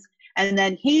friends. And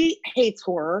then he hates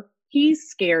horror. He's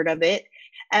scared of it.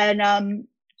 And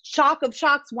shock of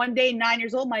shocks, one day, 9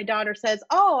 years old, my daughter says,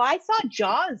 "Oh, I saw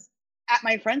Jaws at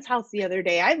my friend's house the other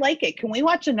day. I like it. Can we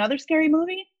watch another scary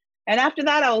movie?" And after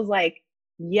that, I was like,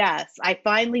 yes, I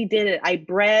finally did it. I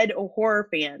bred a horror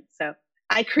fan. So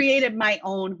I created my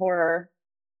own horror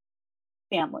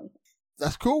family.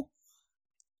 That's cool.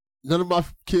 None of my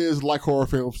kids like horror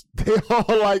films. They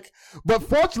all like, but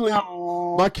fortunately,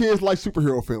 my kids like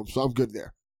superhero films, so I'm good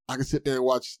there. I can sit there and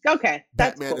watch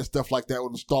Batman cool. and stuff like that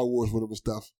with the Star Wars with them and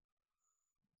stuff.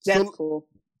 That's cool.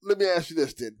 Let me ask you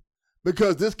this then,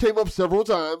 because this came up several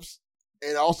times,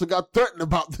 and I also got threatened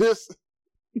about this.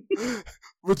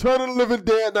 Return of the Living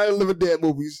Dead, Night of the Living Dead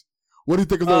movies. What do you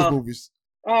think of those movies?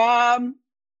 Well,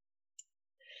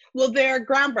 they're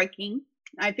groundbreaking.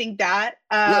 I think that.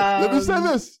 Let me say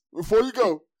this before you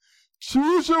go.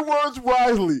 Choose your words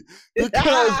wisely,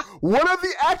 because one of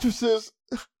the actresses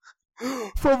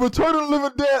from Return of the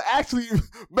Living Dead actually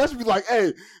messaged me like,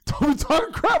 "Hey, don't be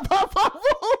talking crap about my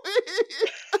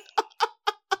movie."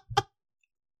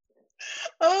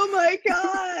 Oh my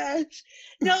gosh.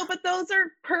 No, but those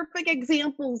are perfect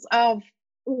examples of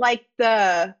like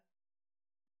the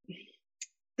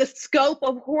scope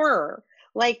of horror.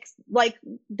 Like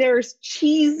there's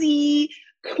cheesy,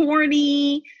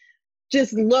 corny,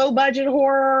 just low budget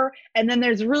horror, and then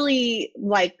there's really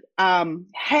like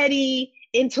heady,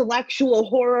 intellectual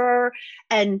horror,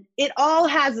 and it all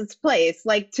has its place.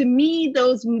 Like, to me,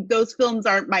 those films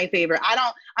aren't my favorite.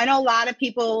 I know a lot of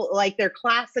people like their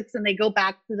classics and they go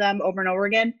back to them over and over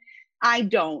again. I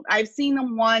don't. I've seen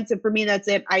them once, and for me, that's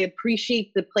it. I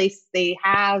appreciate the place they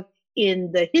have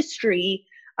in the history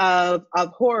of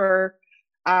horror.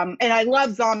 And I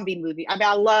love zombie movies. I mean,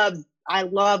 I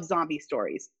love zombie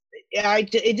stories.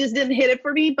 It just didn't hit it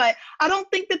for me, but I don't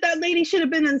think that lady should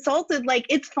have been insulted. Like,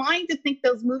 it's fine to think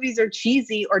those movies are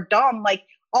cheesy or dumb. Like,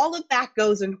 all of that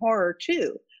goes in horror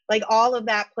too. Like, all of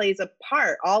that plays a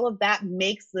part. All of that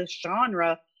makes the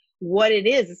genre what it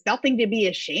is. It's nothing to be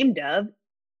ashamed of.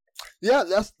 Yeah,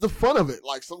 that's the fun of it.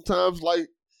 Like, sometimes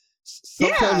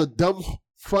a dumb,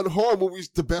 fun horror movie's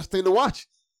the best thing to watch.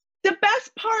 The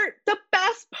best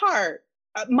part,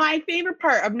 my favorite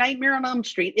part of Nightmare on Elm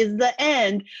Street is the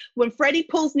end when Freddy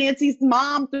pulls Nancy's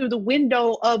mom through the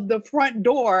window of the front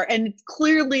door, and it's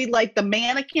clearly like the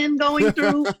mannequin going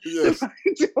through the front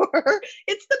door.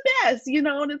 It's the best,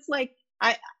 and it's like,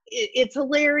 it's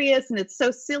hilarious and it's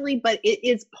so silly, but it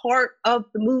is part of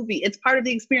the movie. It's part of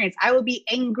the experience. I would be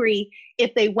angry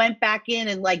if they went back in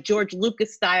and like George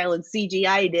Lucas style and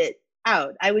CGI'd it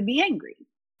out. I would be angry.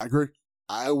 I agree.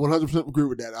 I 100% agree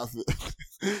with that.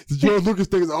 The George Lucas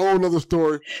thing is a whole other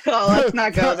story. Oh, let's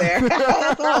not go there.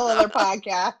 That's a whole other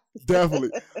podcast.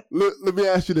 Definitely. Let me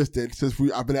ask you this then, since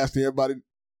I've been asking everybody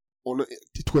on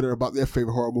Twitter about their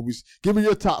favorite horror movies. Give me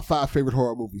your top 5 favorite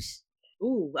horror movies.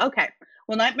 Ooh, okay.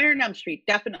 Well, Nightmare on Elm Street,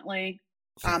 definitely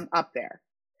up there.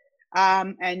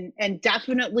 And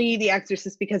definitely The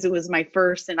Exorcist, because it was my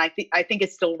first, and I think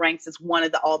it still ranks as one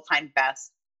of the all-time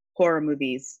best horror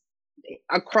movies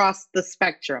across the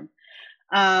spectrum.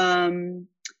 And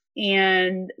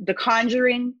The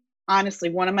Conjuring, honestly,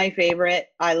 one of my favorite.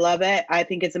 I love it. I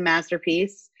think it's a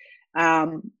masterpiece.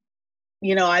 I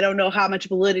don't know how much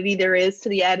validity there is to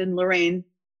the Ed and Lorraine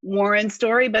Warren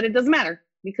story, but it doesn't matter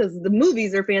because the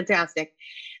movies are fantastic.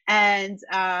 And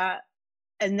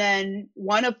then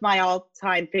one of my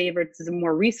all-time favorites is a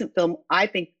more recent film. I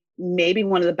think maybe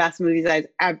one of the best movies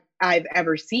I've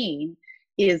ever seen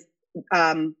is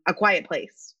A Quiet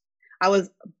Place. I was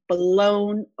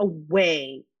blown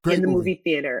away in the movie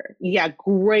theater. Yeah,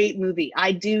 great movie.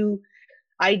 I do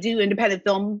independent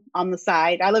film on the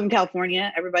side. I live in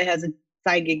California. Everybody has a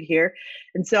side gig here.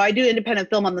 And so I do independent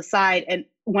film on the side. And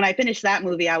when I finished that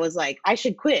movie, I was like, I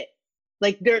should quit.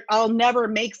 Like, I'll never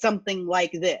make something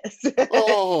like this.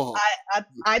 Oh,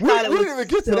 I thought it was didn't even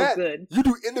get so to that. good. You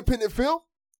do independent film?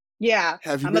 Yeah.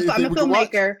 Have you I'm a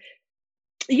filmmaker.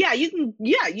 Yeah, you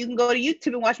can go to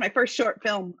YouTube and watch my first short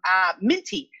film,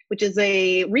 Minty, which is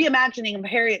a reimagining of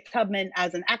Harriet Tubman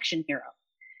as an action hero.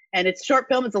 And it's a short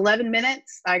film. It's 11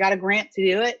 minutes. I got a grant to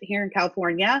do it here in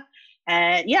California.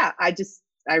 And yeah, I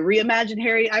reimagined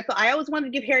Harriet. I always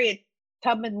wanted to give Harriet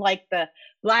Tubman like the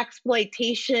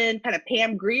blaxploitation kind of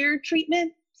Pam Grier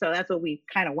treatment. So that's what we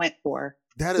kind of went for.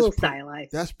 That is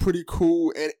stylized. That's pretty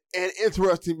cool and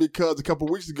interesting, because a couple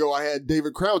of weeks ago I had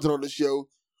David Crownton on the show,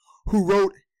 who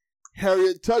wrote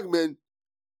Harriet Tubman,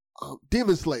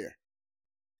 Demon Slayer.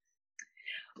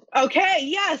 Okay,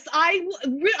 yes. Are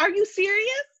you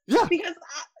serious? Yeah. Because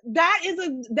that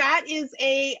is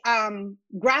a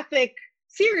graphic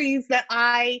series that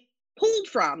I pulled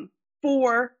from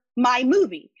for my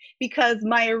movie, because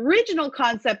my original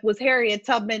concept was Harriet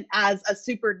Tubman as a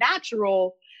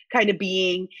supernatural kind of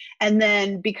being. And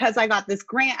then because I got this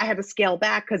grant, I had to scale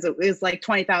back because it was like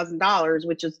 $20,000,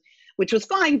 which was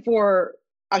fine for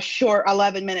a short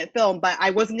 11-minute film, but I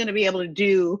wasn't going to be able to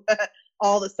do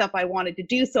all the stuff I wanted to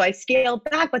do. So I scaled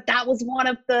back, but that was one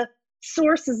of the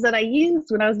sources that I used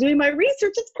when I was doing my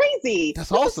research. It's crazy.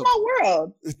 That's awesome. It's a small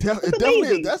world. It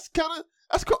definitely is. That's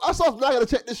cool. That's awesome. Now I got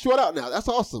to check this short out now. That's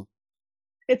awesome.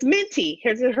 It's Minty.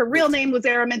 Her real name was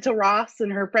Araminta Ross,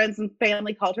 and her friends and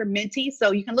family called her Minty.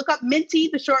 So you can look up Minty,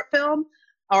 the short film,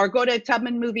 or go to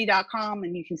tubmanmovie.com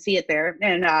and you can see it there.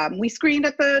 And we screened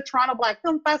at the Toronto Black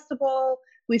Film Festival.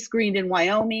 We screened in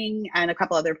Wyoming and a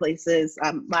couple other places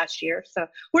last year. So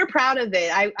we're proud of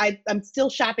it. I'm still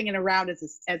shopping it around as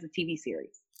a TV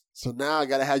series. So now I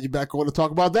got to have you back on to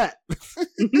talk about that.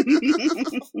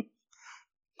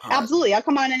 Absolutely. I'll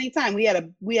come on anytime. We had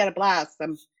a blast.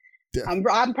 I'm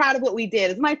proud of what we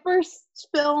did. It's my first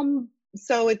film.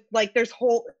 So it's like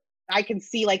I can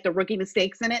see like the rookie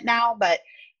mistakes in it now, but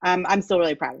I'm still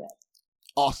really proud of it.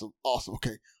 Awesome.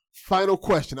 Okay. Final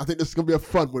question. I think this is going to be a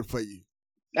fun one for you.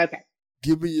 Okay.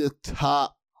 Give me your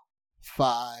top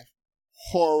 5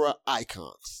 horror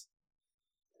icons.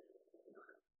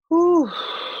 Ooh,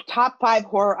 top 5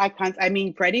 horror icons. I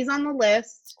mean, Freddy's on the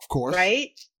list. Of course.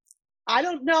 Right? I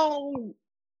don't know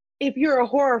if you're a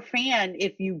horror fan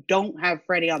if you don't have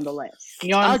Freddy on the list.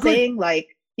 You know what I'm agree. saying? Like,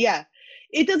 yeah.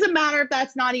 It doesn't matter if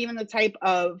that's not even the type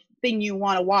of thing you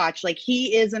want to watch. Like,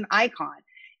 he is an icon.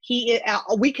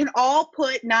 We can all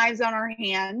put knives on our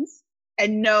hands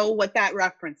and know what that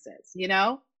reference is, you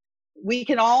know? We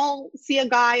can all see a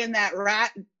guy in that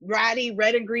ratty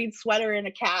red and green sweater and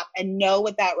a cap and know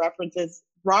what that reference is.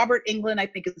 Robert Englund, I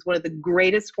think, is one of the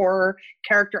greatest horror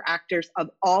character actors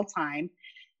of all time.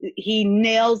 He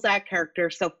nails that character.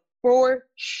 So for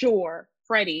sure,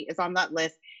 Freddy is on that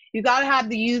list. You got to have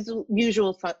the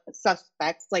usual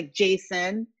suspects like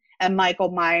Jason and Michael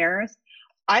Myers.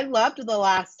 I loved the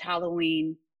last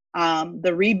Halloween,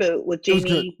 the reboot with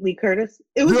Jamie Lee Curtis.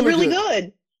 It was really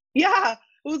good. Yeah,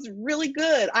 it was really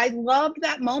good. I loved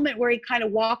that moment where he kind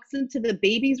of walks into the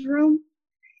baby's room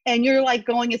and you're like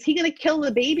going, is he going to kill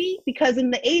the baby? Because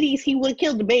in the 80s, he would have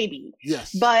killed the baby.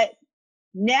 Yes. But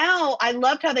now I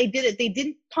loved how they did it. They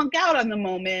didn't punk out on the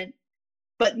moment,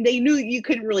 but they knew you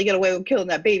couldn't really get away with killing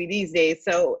that baby these days.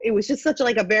 So it was just such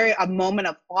a moment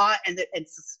of thought and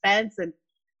suspense. And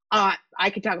I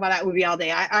could talk about that movie all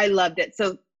day. I loved it.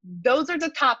 So those are the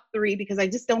top three because I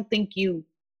just don't think you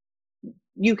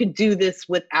could do this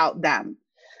without them.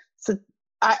 So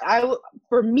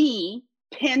for me,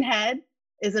 Pinhead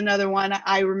is another one.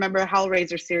 I remember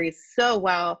Hellraiser series so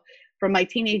well from my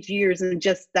teenage years, and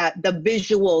just that the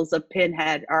visuals of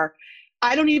Pinhead are,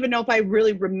 I don't even know if I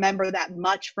really remember that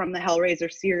much from the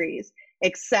Hellraiser series,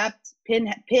 except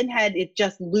Pinhead, it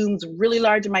just looms really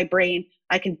large in my brain.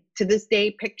 I can, to this day,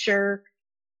 picture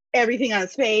everything on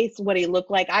his face, what he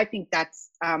looked like. I think that's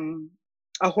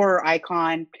a horror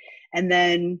icon. And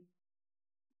then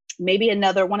maybe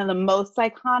another one of the most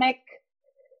iconic,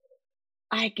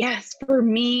 I guess, for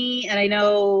me, and I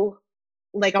know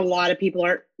like a lot of people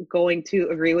aren't going to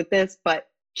agree with this, but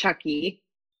Chucky.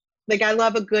 Like, I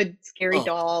love a good scary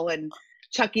doll, and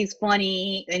Chucky's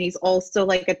funny, and he's also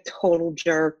like a total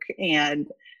jerk and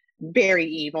very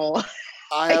evil.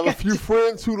 I have a few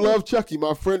friends who love Chucky.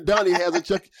 My friend Donnie has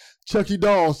a Chucky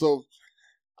doll, so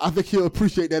I think he'll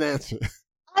appreciate that answer.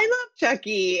 I love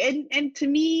Chucky, and to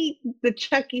me, the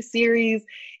Chucky series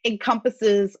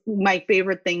encompasses my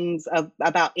favorite things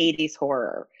about 80s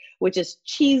horror, which is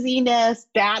cheesiness,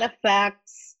 bad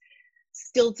effects,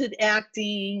 stilted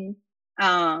acting,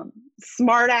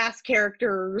 smart-ass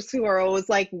characters who are always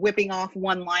like whipping off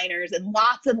one-liners, and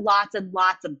lots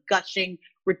of gushing,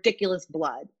 ridiculous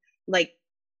blood. Like,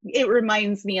 it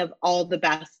reminds me of all the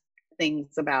best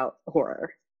things about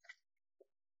horror.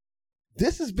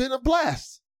 This has been a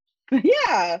blast.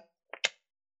 Yeah,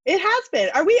 it has been.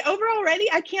 Are we over already?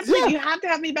 I can't believe you have to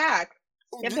have me back.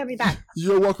 You have to have me back.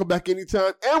 You're welcome back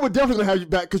anytime. And we're definitely going to have you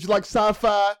back because you like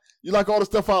sci-fi. You like all the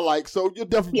stuff I like. So you're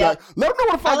definitely back. Let them know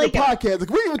where to find your podcast. Like,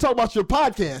 we didn't even talk about your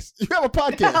podcast. You have a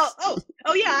podcast.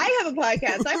 Oh yeah, I have a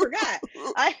podcast. I forgot.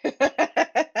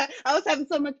 I was having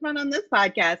so much fun on this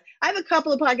podcast. I have a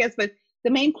couple of podcasts, but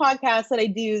the main podcast that I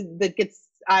do that gets,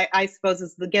 I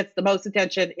suppose, gets the most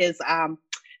attention is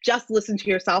Just Listen to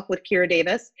Yourself with Kira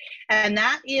Davis. And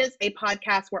that is a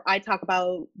podcast where I talk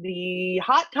about the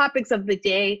hot topics of the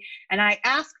day, and I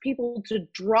ask people to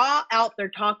draw out their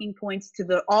talking points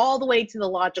all the way to the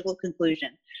logical conclusion.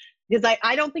 Because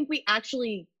I don't think we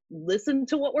actually listen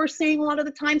to what we're saying a lot of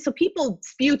the time. So people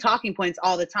spew talking points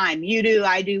all the time. You do,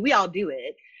 I do, we all do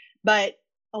it. But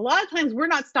a lot of times we're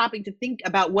not stopping to think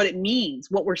about what it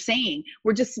means, what we're saying.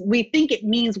 We think it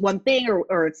means one thing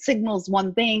or it signals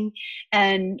one thing.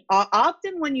 And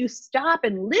often when you stop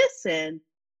and listen,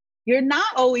 you're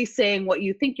not always saying what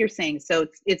you think you're saying. So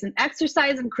it's an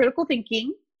exercise in critical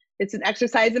thinking. It's an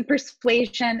exercise in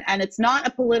persuasion, and it's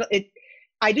not a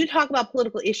I do talk about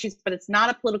political issues, but it's not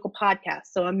a political podcast.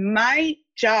 So in my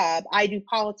job, I do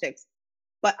politics,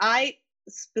 but I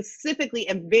specifically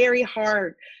am very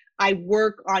hard. I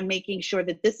work on making sure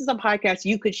that this is a podcast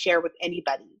you could share with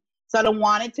anybody. So I don't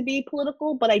want it to be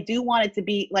political, but I do want it to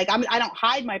be like, I don't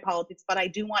hide my politics, but I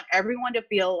do want everyone to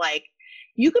feel like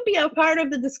you could be a part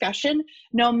of the discussion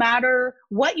no matter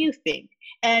what you think.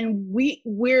 And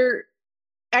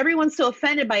everyone's so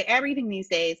offended by everything these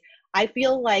days. I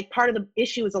feel like part of the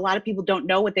issue is a lot of people don't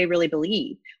know what they really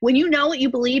believe. When you know what you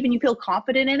believe and you feel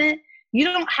confident in it, you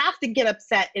don't have to get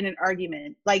upset in an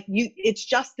argument. Like, it's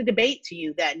just a debate to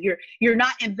you then. You're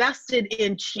not invested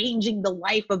in changing the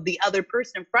life of the other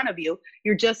person in front of you.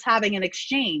 You're just having an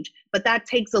exchange. But that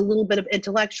takes a little bit of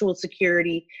intellectual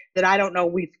security that I don't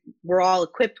know we're all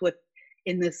equipped with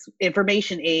in this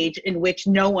information age in which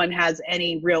no one has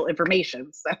any real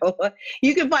information. So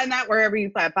you can find that wherever you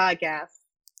find podcasts.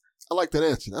 I like that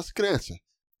answer. That's a good answer.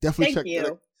 Definitely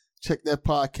check that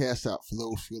podcast out for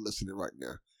those who are listening right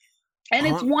now. And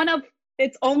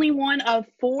it's only one of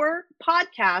 4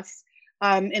 podcasts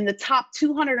in the top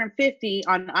 250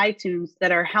 on iTunes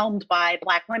that are helmed by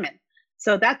Black women.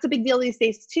 So that's a big deal these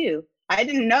days too. I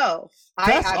didn't know.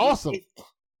 That's awesome.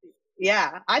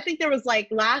 Yeah. I think there was like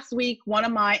last week, one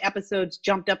of my episodes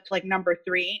jumped up to like number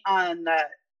 3 on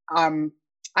the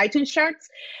iTunes charts.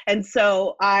 And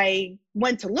so I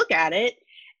went to look at it,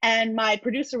 and my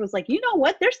producer was like, you know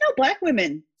what? There's no Black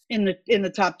women in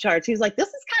the top charts. He's like, this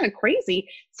is kind of crazy.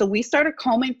 So we started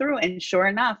combing through, and sure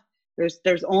enough,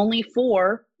 there's only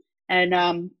 4,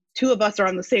 and 2 of us are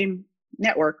on the same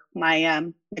network.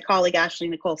 My colleague Ashley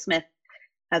Nicole Smith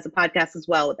has a podcast as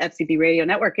well with FCB Radio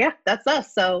Network. Yeah, that's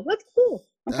us. So that's cool.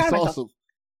 That's awesome.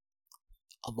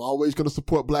 I'm always going to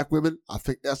support Black women. I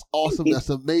think that's awesome. That's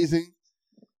amazing.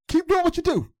 Keep doing what you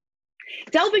do.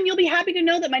 Delvin, you'll be happy to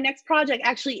know that my next project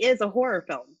actually is a horror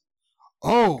film.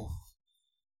 Oh.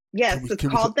 Yes, it's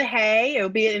called The Hay. It'll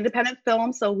be an independent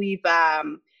film. So we've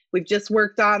just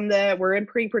worked on we're in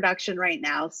pre-production right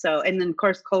now. So, and then of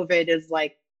course, COVID is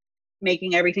like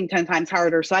making everything 10 times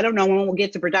harder. So I don't know when we'll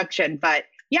get to production, but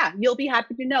yeah, you'll be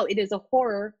happy to know it is a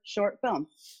horror short film.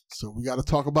 So we got to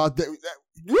talk about that.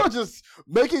 You're just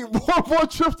making more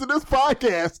trips to this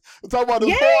podcast to talk about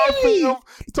this horror film,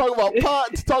 to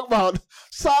talk about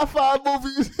sci-fi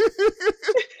movies.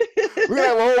 We're going to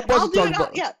have a whole bunch to talk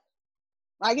about. Yeah.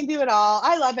 I can do it all.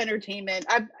 I love entertainment.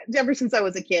 Ever since I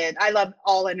was a kid, I love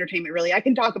all entertainment, really. I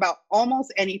can talk about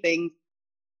almost anything.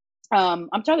 I'm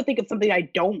trying to think of something I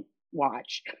don't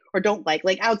watch or don't like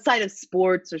outside of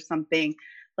sports or something.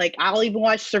 Like, I'll even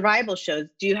watch survival shows.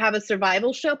 Do you have a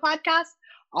survival show podcast?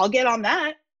 I'll get on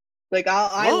that. Like,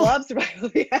 I love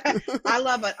survival. Yeah. I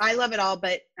love it. I love it all.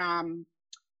 But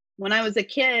when I was a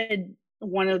kid,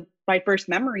 one of my first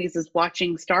memories is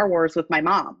watching Star Wars with my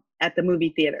mom at the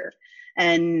movie theater.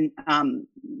 And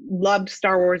loved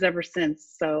Star Wars ever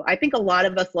since. So I think a lot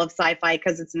of us love sci-fi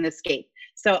because it's an escape.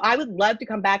 So I would love to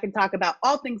come back and talk about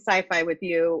all things sci-fi with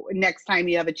you next time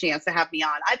you have a chance to have me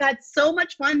on. I've had so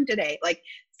much fun today. Like,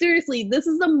 seriously, this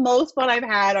is the most fun I've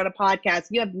had on a podcast.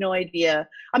 You have no idea.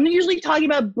 I'm usually talking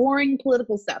about boring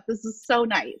political stuff. This is so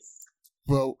nice.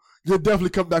 Well, you'll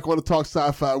definitely come back on to talk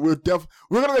sci-fi. We're going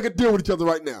to make a deal with each other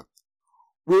right now.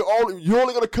 You're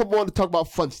only going to come on to talk about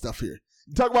fun stuff here.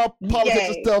 You talk about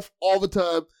politics and stuff all the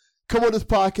time. Come on this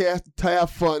podcast to have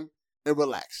fun and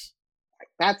relax.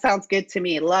 That sounds good to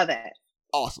me. Love it.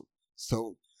 Awesome.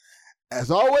 So,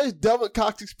 as always, Delvin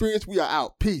Cox Experience, we are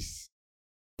out. Peace.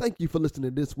 Thank you for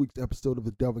listening to this week's episode of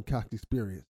the Delvin Cox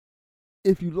Experience.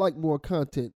 If you'd like more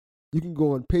content, you can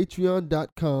go on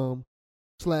patreon.com/the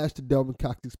Delvin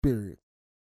Cox Experience.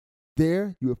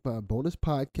 There, you will find bonus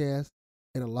podcasts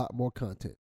and a lot more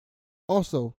content.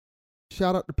 Also,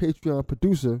 shout out to Patreon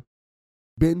producer,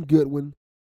 Ben Goodwin,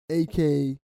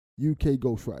 a.k.a. UK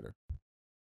Ghostwriter.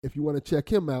 If you want to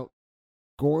check him out,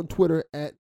 go on Twitter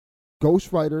at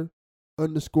Ghostwriter_UK.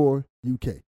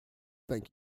 Thank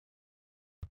you.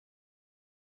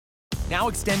 Now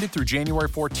extended through January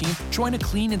 14th, join a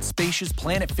clean and spacious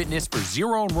Planet Fitness for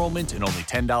zero enrollment and only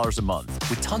 $10 a month.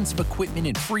 With tons of equipment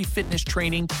and free fitness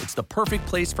training, it's the perfect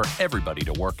place for everybody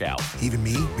to work out. Even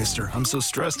me, Mr. I'm so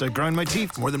stressed I grind my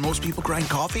teeth more than most people grind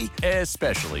coffee.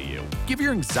 Especially you. Give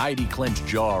your anxiety-clenched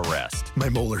jaw a rest. My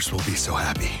molars will be so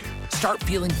happy. Start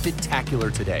feeling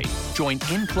fit-tacular today. Join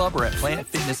in club or at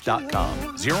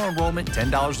planetfitness.com. Zero enrollment,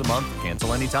 $10 a month,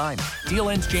 cancel anytime. Deal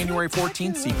ends January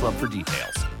 14th. See club for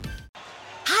details.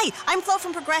 Hi, I'm Flo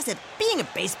from Progressive. Being a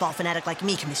baseball fanatic like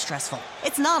me can be stressful.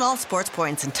 It's not all sports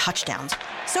points and touchdowns.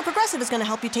 So Progressive is going to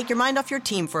help you take your mind off your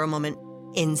team for a moment.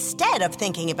 Instead of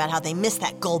thinking about how they missed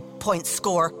that goal point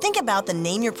score, think about the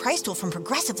Name Your Price tool from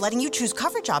Progressive, letting you choose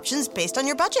coverage options based on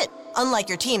your budget. Unlike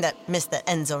your team that missed the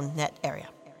end zone net area.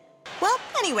 Well,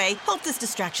 anyway, hope this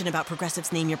distraction about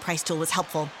Progressive's Name Your Price tool was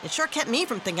helpful. It sure kept me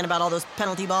from thinking about all those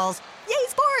penalty balls. Yay,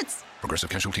 sports! Progressive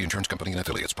Casualty Insurance Company and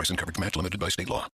Affiliates. Price and coverage match limited by state law.